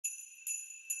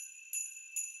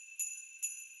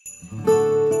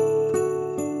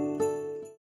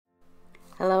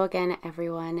again,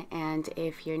 everyone, and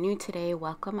if you're new today,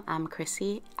 welcome. I'm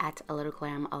Chrissy at A Little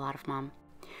Glam, A Lot of Mom.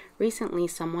 Recently,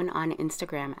 someone on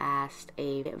Instagram asked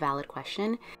a valid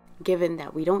question. Given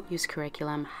that we don't use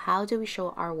curriculum, how do we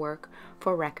show our work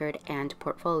for record and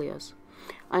portfolios?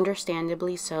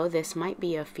 Understandably so, this might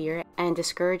be a fear and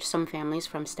discourage some families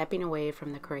from stepping away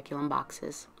from the curriculum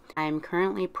boxes. I am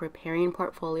currently preparing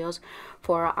portfolios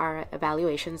for our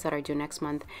evaluations that are due next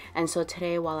month, and so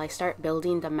today, while I start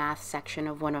building the math section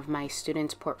of one of my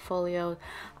students' portfolio,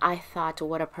 I thought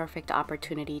what a perfect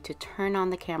opportunity to turn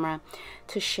on the camera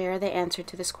to share the answer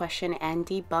to this question and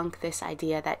debunk this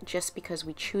idea that just because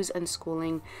we choose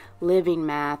unschooling, living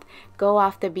math, go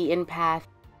off the beaten path,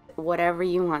 whatever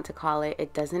you want to call it,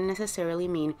 it doesn't necessarily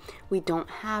mean we don't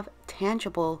have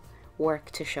tangible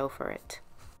work to show for it.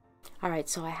 Alright,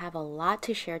 so I have a lot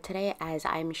to share today as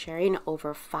I'm sharing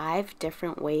over 5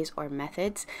 different ways or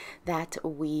methods that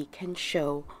we can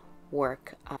show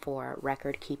work for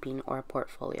record keeping or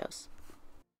portfolios.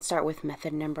 Start with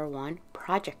method number 1,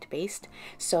 project-based.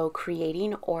 So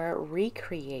creating or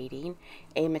recreating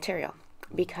a material,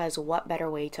 because what better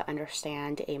way to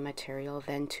understand a material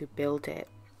than to build it?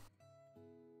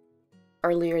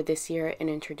 Earlier this year, in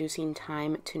introducing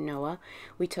time to Noah,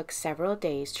 we took several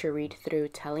days to read through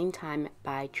Telling Time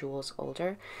by Jules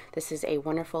Older. This is a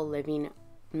wonderful living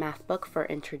math book for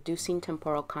introducing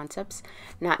temporal concepts,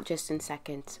 not just in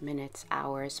seconds, minutes,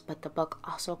 hours, but the book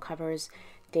also covers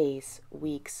days,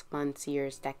 weeks, months,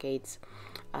 years, decades,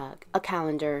 a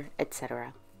calendar,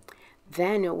 etc.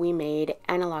 Then we made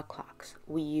analog clocks.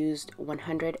 We used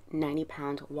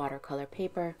 190-pound watercolor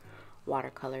paper,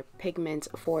 watercolor pigments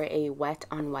for a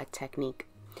wet-on-wet technique.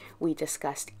 We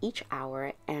discussed each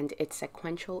hour and its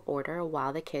sequential order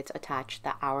while the kids attached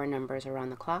the hour numbers around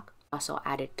the clock. Also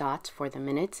added dots for the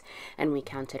minutes, and we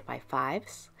counted by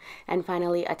 5s. And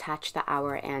finally attached the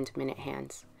hour and minute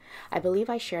hands. I believe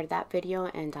I shared that video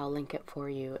and I'll link it for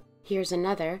you. Here's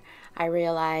another. I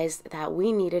realized that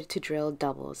we needed to drill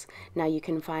doubles. Now you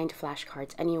can find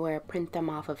flashcards anywhere, print them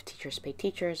off of Teachers Pay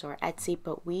Teachers or Etsy,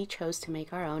 but we chose to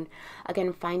make our own.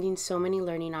 Again, finding so many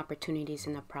learning opportunities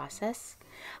in the process.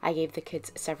 I gave the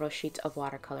kids several sheets of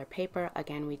watercolor paper.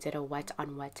 Again, we did a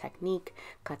wet-on-wet technique,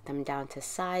 cut them down to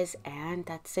size, and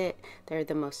that's it. They're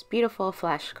the most beautiful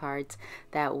flashcards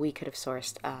that we could have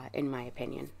sourced, in my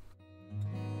opinion.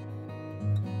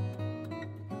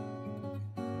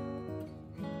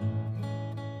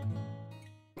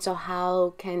 So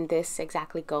how can this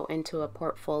exactly go into a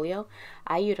portfolio?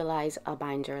 I utilize a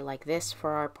binder like this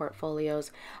for our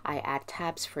portfolios. I add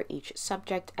tabs for each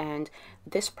subject, and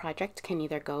this project can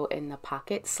either go in the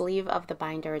pocket sleeve of the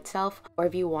binder itself, or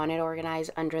if you want it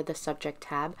organized under the subject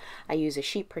tab, I use a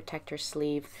sheet protector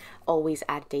sleeve. Always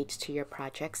add dates to your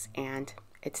projects, and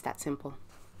it's that simple.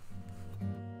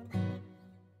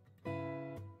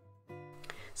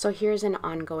 So here's an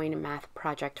ongoing math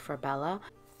project for Bella.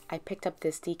 I picked up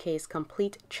this DK's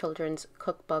Complete Children's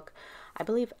Cookbook, I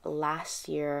believe last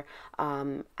year,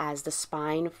 as the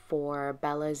spine for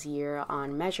Bella's year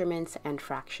on measurements and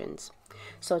fractions.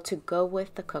 So to go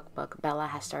with the cookbook, Bella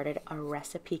has started a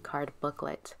recipe card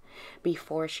booklet.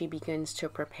 Before she begins to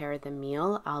prepare the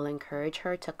meal, I'll encourage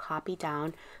her to copy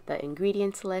down the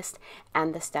ingredients list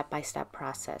and the step-by-step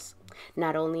process.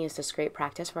 Not only is this great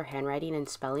practice for handwriting and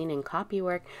spelling and copy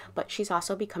work, but she's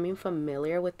also becoming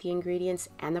familiar with the ingredients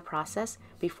and the process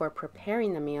before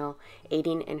preparing the meal,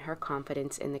 aiding in her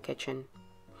confidence in the kitchen.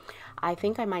 I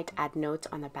think I might add notes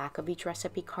on the back of each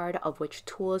recipe card of which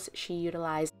tools she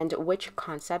utilized and which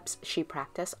concepts she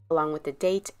practiced, along with the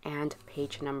date and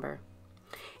page number.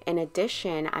 In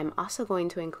addition, I'm also going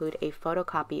to include a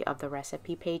photocopy of the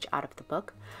recipe page out of the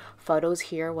book. Photos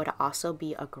here would also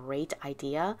be a great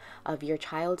idea of your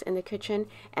child in the kitchen,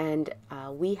 and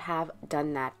we have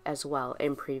done that as well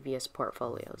in previous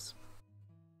portfolios.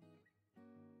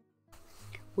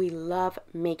 We love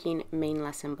making main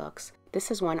lesson books. This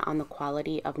is one on the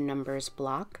quality of numbers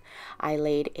block. I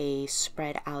laid a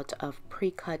spread out of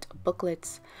pre-cut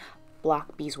booklets,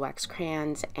 block beeswax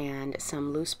crayons, and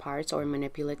some loose parts or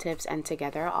manipulatives, and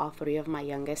together all 3 of my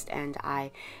youngest and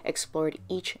I explored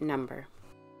each number.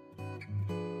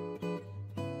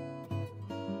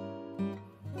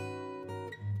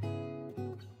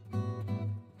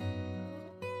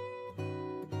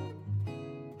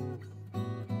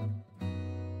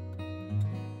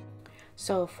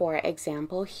 So for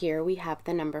example, here we have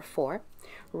the number 4.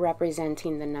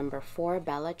 Representing the number 4,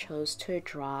 Bella chose to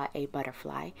draw a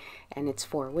butterfly and its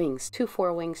 4 wings, 2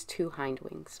 forewings, 2 hind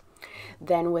wings.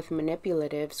 Then with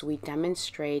manipulatives, we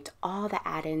demonstrate all the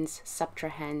add-ins,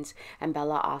 subtrahends, and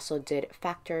Bella also did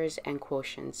factors and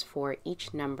quotients for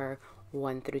each number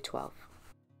 1 through 12.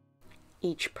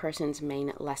 Each person's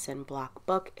main lesson block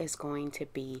book is going to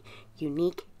be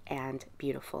unique and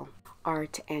beautiful.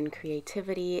 Art and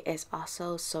creativity is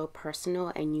also so personal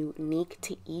and unique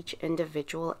to each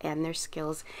individual and their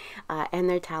skills and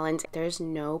their talents. There's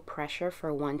no pressure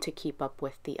for one to keep up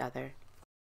with the other.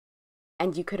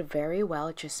 And you could very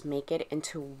well just make it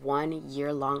into 1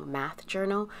 year-long math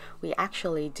journal. We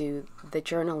actually do the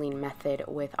journaling method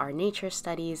with our nature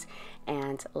studies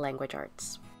and language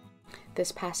arts.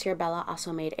 This past year, Bella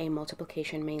also made a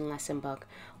multiplication main lesson book.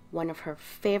 One of her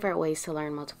favorite ways to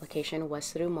learn multiplication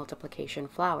was through multiplication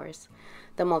flowers.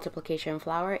 The multiplication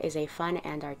flower is a fun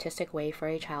and artistic way for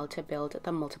a child to build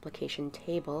the multiplication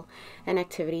table, an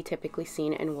activity typically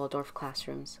seen in Waldorf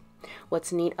classrooms.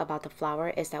 What's neat about the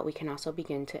flower is that we can also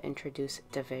begin to introduce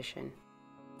division.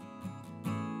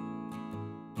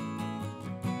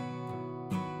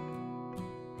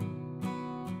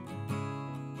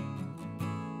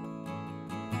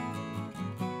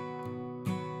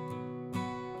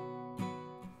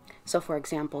 So for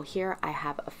example, here I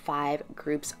have 5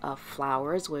 groups of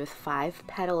flowers with 5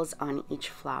 petals on each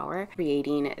flower,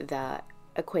 creating the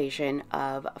equation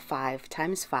of 5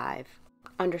 times 5.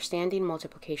 Understanding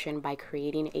multiplication by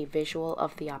creating a visual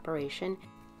of the operation,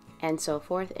 and so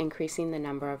forth, increasing the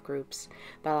number of groups.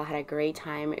 Bella had a great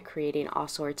time creating all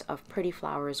sorts of pretty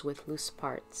flowers with loose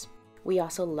parts. We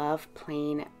also love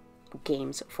playing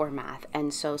games for math,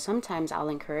 and so sometimes I'll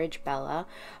encourage Bella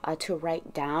to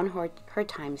write down her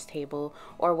times table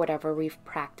or whatever we've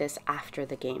practiced after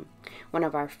the game. One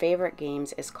of our favorite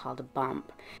games is called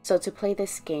Bump. So to play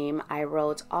this game, I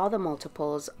wrote all the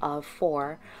multiples of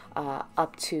 4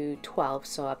 up to 12,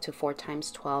 so up to 4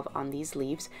 times 12 on these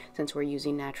leaves since we're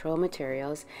using natural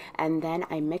materials, and then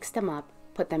I mixed them up,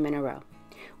 put them in a row.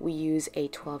 We use a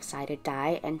 12-sided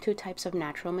die and 2 types of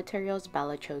natural materials.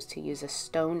 Bella chose to use a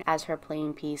stone as her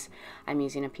playing piece. I'm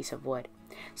using a piece of wood.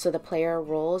 So the player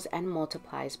rolls and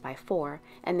multiplies by 4,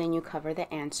 and then you cover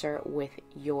the answer with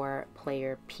your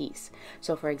player piece.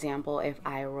 So for example, if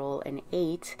I roll an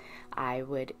 8, I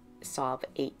would solve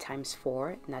 8 times 4,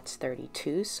 and that's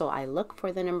 32. So I look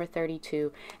for the number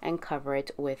 32 and cover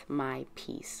it with my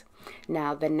piece.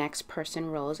 Now the next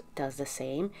person rolls, does the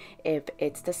same. If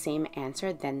it's the same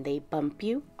answer, then they bump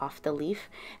you off the leaf,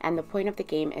 and the point of the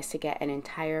game is to get an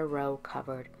entire row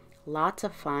covered. Lots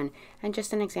of fun, and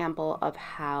just an example of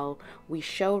how we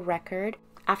show record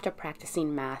after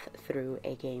practicing math through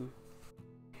a game.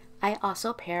 I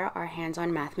also pair our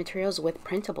hands-on math materials with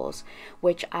printables,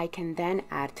 which I can then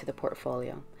add to the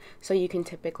portfolio. So you can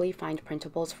typically find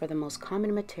printables for the most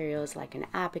common materials like an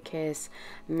abacus,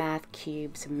 math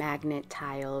cubes, magnet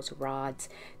tiles, rods.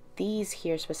 These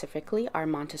here specifically are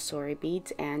Montessori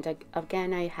beads, and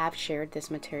again, I have shared this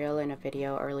material in a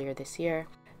video earlier this year.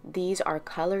 These are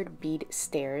colored bead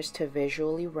stairs to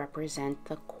visually represent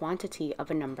the quantity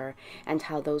of a number and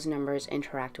how those numbers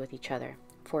interact with each other.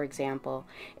 For example,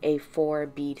 a 4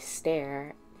 bead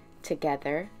stair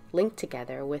linked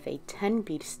together with a 10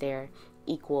 bead stair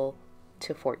equal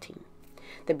to 14.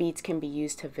 The beads can be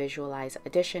used to visualize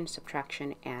addition,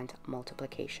 subtraction, and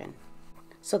multiplication.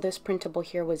 So this printable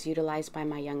here was utilized by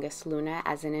my youngest Luna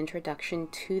as an introduction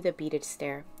to the beaded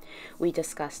stair. We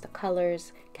discussed the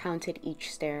colors, counted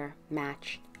each stair,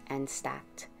 matched, and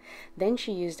stacked. Then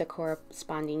she used a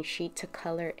corresponding sheet to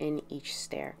color in each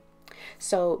stair.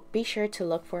 So be sure to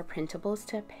look for printables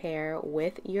to pair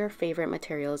with your favorite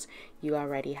materials you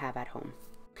already have at home.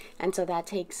 And so that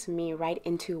takes me right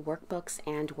into workbooks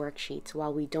and worksheets.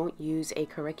 While we don't use a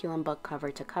curriculum book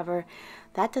cover to cover,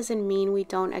 that doesn't mean we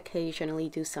don't occasionally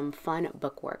do some fun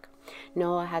bookwork.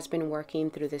 Noah has been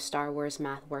working through the Star Wars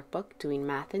math workbook. Doing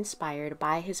math inspired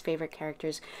by his favorite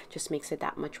characters just makes it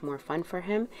that much more fun for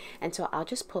him. And so I'll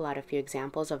just pull out a few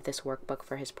examples of this workbook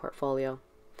for his portfolio.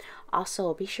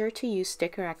 Also, be sure to use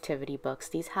sticker activity books.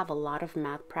 These have a lot of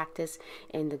math practice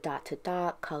in the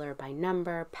dot-to-dot, color by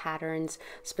number, patterns,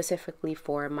 specifically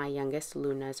for my youngest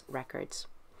Luna's records.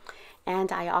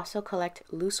 And I also collect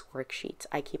loose worksheets.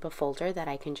 I keep a folder that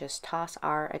I can just toss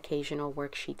our occasional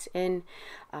worksheets in.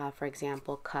 For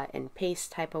example, cut and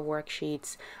paste type of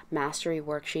worksheets, mastery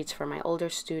worksheets for my older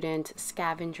student,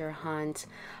 scavenger hunt.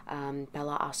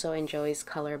 Bella also enjoys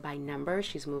color by number.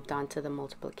 She's moved on to the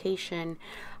multiplication.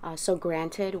 So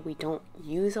granted, we don't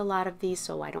use a lot of these,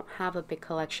 so I don't have a big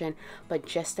collection, but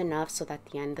just enough so that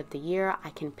at the end of the year, I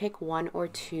can pick 1 or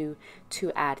 2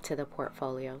 to add to the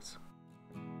portfolios.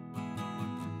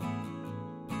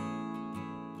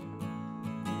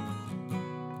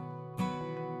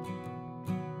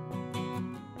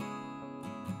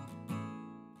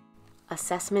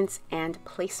 Assessments and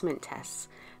placement tests.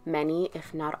 Many,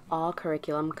 if not all,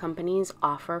 curriculum companies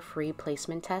offer free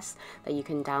placement tests that you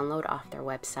can download off their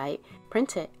website,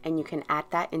 print it, and you can add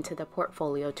that into the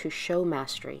portfolio to show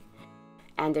mastery.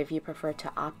 And if you prefer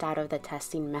to opt out of the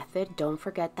testing method, don't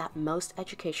forget that most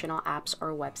educational apps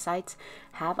or websites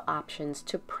have options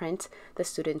to print the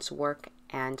student's work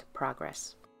and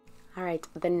progress. All right,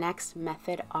 the next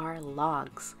method are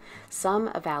logs. Some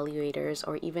evaluators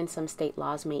or even some state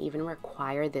laws may even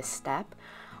require this step.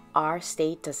 Our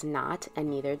state does not, and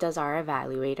neither does our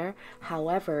evaluator.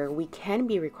 However, we can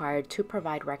be required to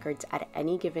provide records at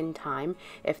any given time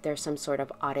if there's some sort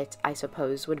of audit, I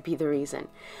suppose, would be the reason.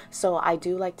 So I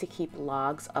do like to keep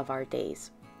logs of our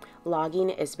days. Logging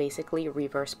is basically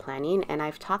reverse planning, and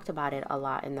I've talked about it a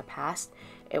lot in the past.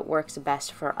 It works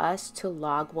best for us to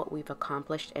log what we've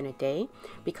accomplished in a day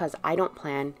because I don't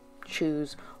plan,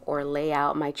 choose, or lay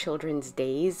out my children's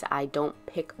days. I don't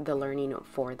pick the learning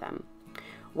for them.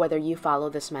 Whether you follow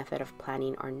this method of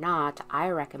planning or not, I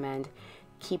recommend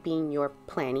keeping your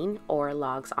planning or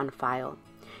logs on file.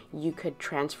 You could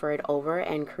transfer it over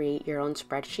and create your own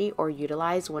spreadsheet or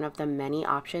utilize one of the many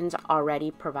options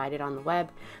already provided on the web.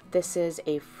 This is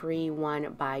a free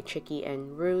one by Chicky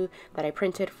and Rue that I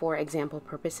printed for example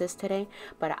purposes today,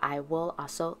 but I will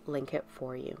also link it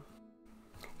for you.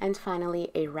 And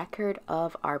finally, a record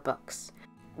of our books.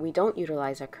 We don't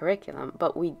utilize our curriculum,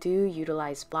 but we do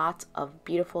utilize lots of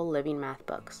beautiful living math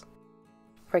books.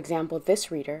 For example,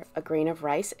 this reader, A Grain of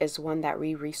Rice, is one that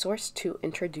we resource to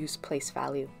introduce place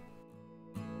value.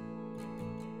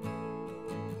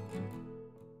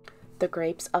 The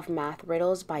Grapes of Math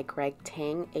Riddles by Greg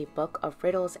Tang, a book of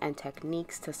riddles and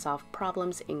techniques to solve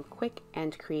problems in quick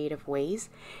and creative ways,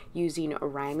 using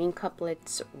rhyming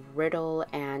couplets, riddle,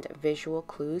 and visual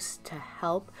clues to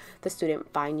help the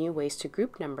student find new ways to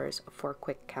group numbers for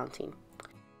quick counting.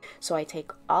 So I take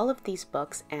all of these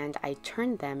books and I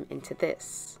turn them into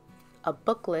this, a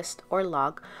book list or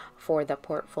log for the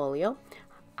portfolio.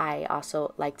 I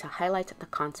also like to highlight the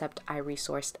concept I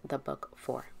resourced the book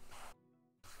for.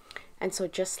 And so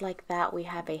just like that, we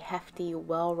have a hefty,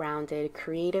 well-rounded,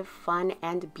 creative, fun,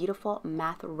 and beautiful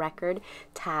math record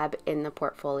tab in the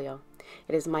portfolio.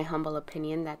 It is my humble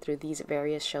opinion that through these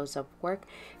various shows of work,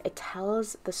 it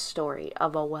tells the story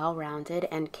of a well-rounded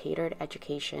and catered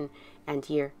education and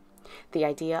year. The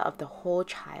idea of the whole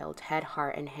child, head,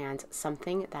 heart, and hands,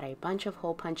 something that a bunch of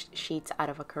hole-punched sheets out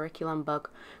of a curriculum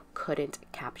book couldn't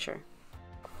capture.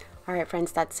 All right,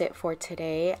 friends, that's it for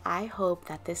today. I hope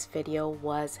that this video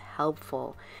was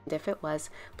helpful. And if it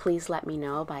was, please let me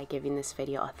know by giving this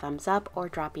video a thumbs up or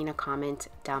dropping a comment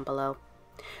down below.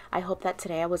 I hope that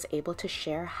today I was able to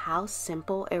share how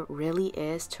simple it really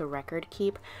is to record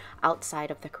keep outside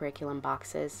of the curriculum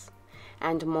boxes.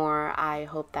 And more, I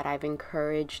hope that I've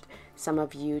encouraged some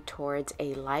of you towards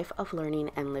a life of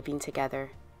learning and living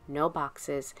together. No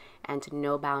boxes and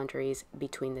no boundaries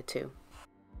between the two.